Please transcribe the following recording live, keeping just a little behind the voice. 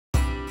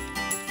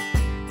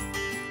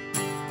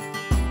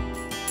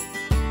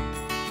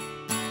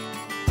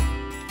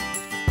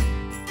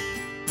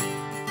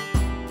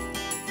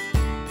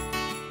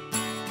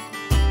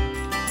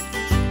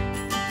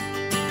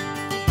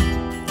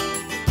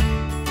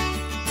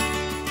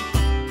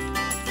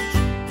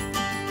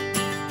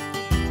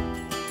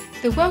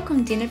The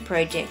Welcome Dinner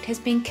project has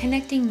been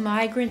connecting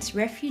migrants,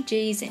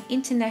 refugees and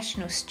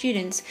international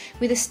students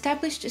with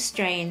established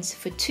Australians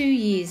for 2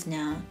 years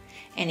now,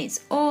 and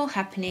it's all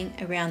happening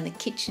around the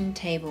kitchen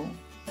table.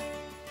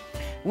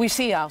 We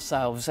see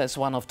ourselves as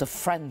one of the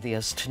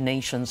friendliest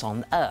nations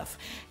on earth,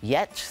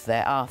 yet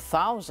there are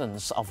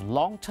thousands of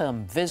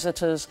long-term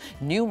visitors,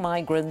 new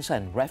migrants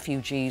and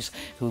refugees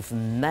who've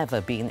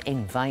never been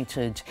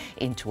invited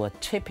into a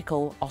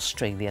typical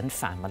Australian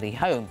family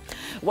home.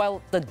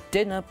 Well, the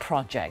Dinner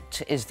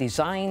Project is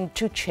designed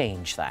to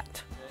change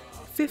that.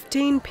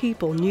 15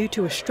 people new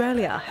to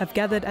Australia have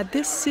gathered at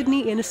this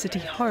Sydney inner-city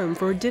home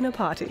for a dinner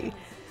party.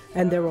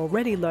 And they're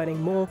already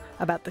learning more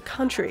about the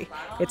country,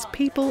 its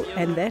people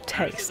and their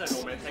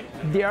tastes.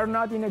 They are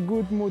not in a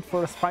good mood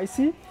for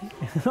spicy.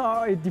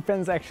 No, it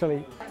depends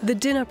actually. The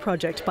Dinner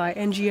Project by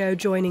NGO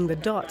Joining the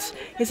Dots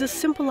is a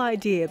simple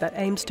idea that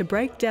aims to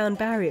break down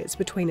barriers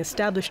between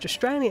established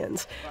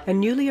Australians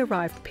and newly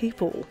arrived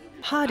people.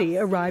 Hadi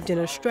arrived in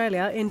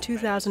Australia in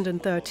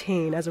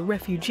 2013 as a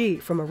refugee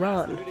from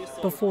Iran.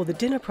 Before the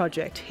Dinner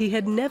Project, he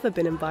had never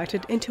been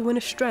invited into an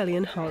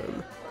Australian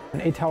home.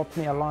 It helped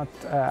me a lot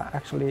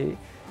actually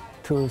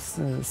to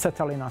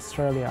settle in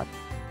Australia.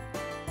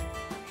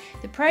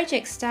 The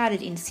project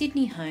started in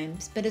Sydney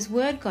homes, but as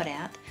word got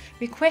out,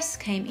 requests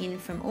came in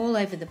from all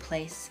over the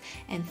place,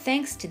 and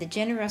thanks to the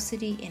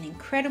generosity and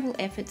incredible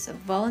efforts of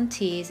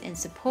volunteers and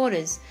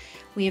supporters,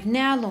 we have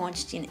now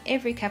launched in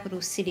every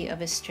capital city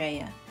of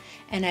Australia,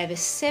 and over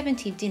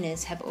 70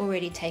 dinners have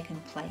already taken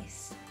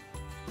place.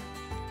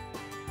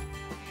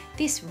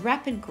 This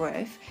rapid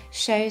growth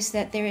shows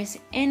that there is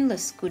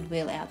endless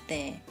goodwill out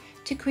there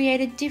to create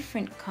a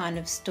different kind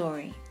of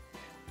story,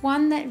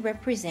 one that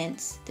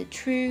represents the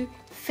true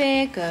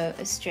Fair Go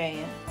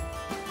Australia.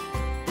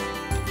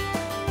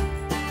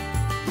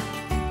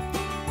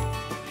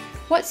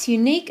 What's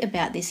unique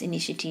about this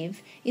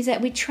initiative is that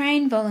we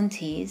train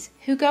volunteers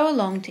who go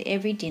along to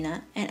every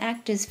dinner and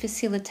act as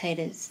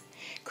facilitators,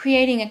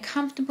 creating a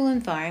comfortable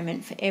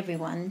environment for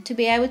everyone to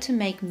be able to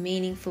make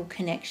meaningful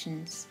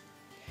connections.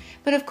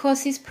 But of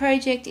course, this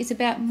project is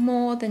about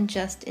more than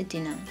just a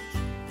dinner.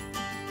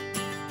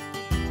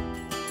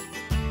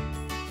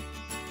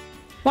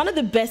 One of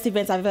the best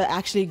events I've ever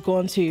actually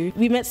gone to.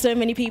 We met so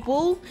many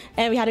people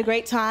and we had a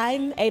great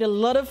time, ate a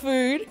lot of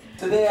food.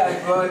 Today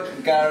I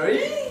brought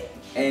Gary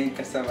and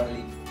cassava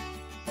leaf.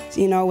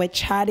 You know, we're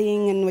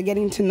chatting and we're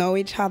getting to know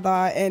each other,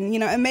 and you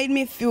know, it made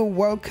me feel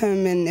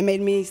welcome and it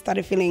made me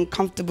started feeling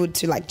comfortable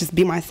to like just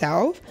be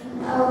myself.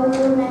 I will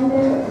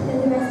remember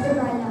for the rest of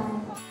my life.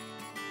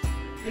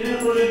 The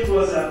Dinner Project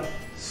was a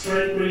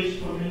straight bridge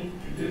for me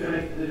to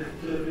connect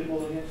to the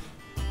people again.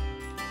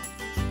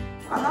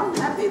 And I'm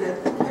happy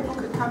that people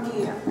could come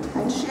here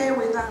and share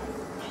with us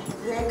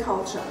their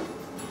culture,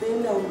 their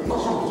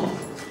language,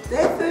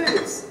 their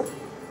foods,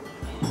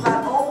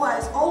 but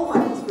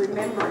always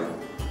remembering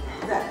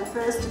that the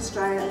first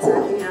Australians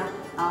are here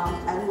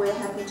and we're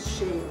happy to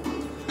share.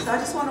 So I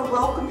just want to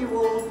welcome you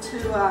all to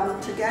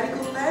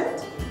Gadigal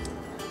land.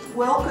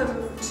 Welcome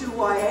to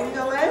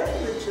Wyanga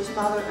land, which is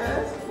Mother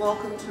Earth.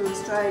 Welcome to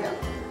Australia.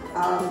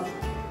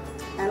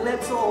 And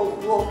let's all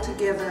walk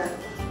together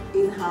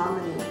in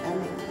harmony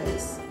and in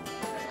peace.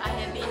 I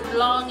have been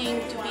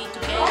longing to be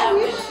together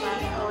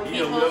with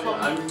people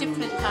from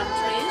different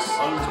countries.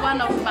 It's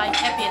one of my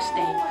happiest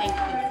days. Thank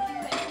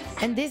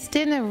you. And this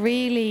dinner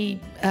really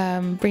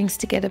brings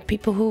together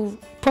people who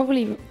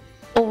probably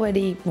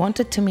already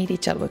wanted to meet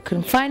each other,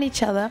 couldn't find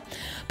each other,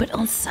 but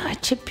on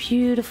such a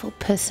beautiful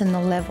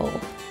personal level.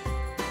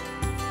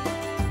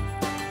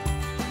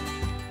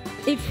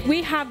 If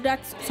we have that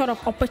sort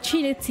of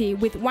opportunity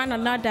with one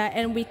another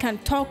and we can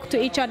talk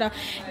to each other,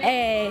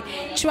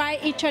 try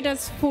each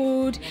other's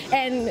food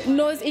and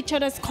knows each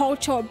other's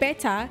culture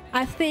better,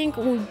 I think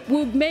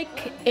we'll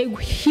make a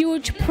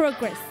huge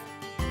progress.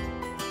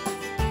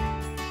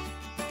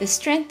 The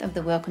strength of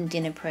the Welcome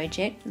Dinner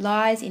project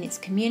lies in its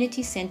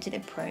community-centred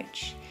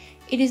approach.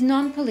 It is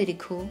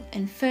non-political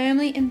and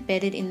firmly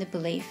embedded in the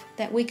belief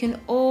that we can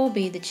all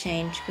be the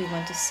change we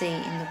want to see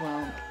in the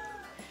world.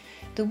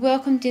 The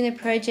Welcome Dinner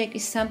project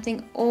is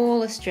something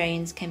all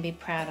Australians can be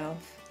proud of.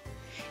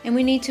 And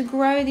we need to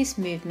grow this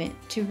movement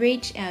to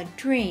reach our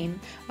dream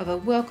of a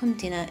welcome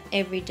dinner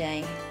every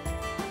day.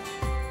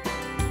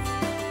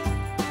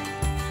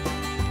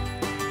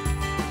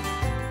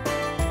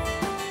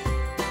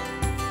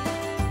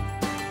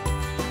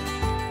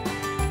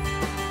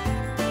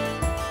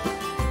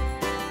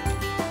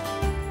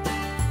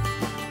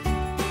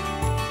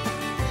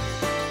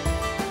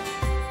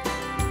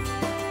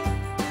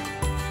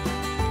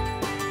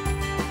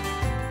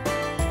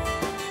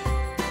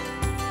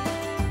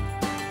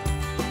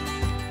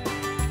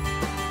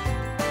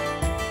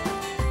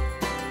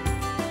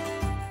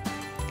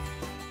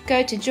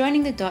 Go to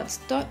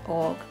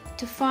joiningthedots.org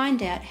to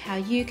find out how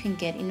you can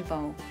get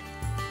involved.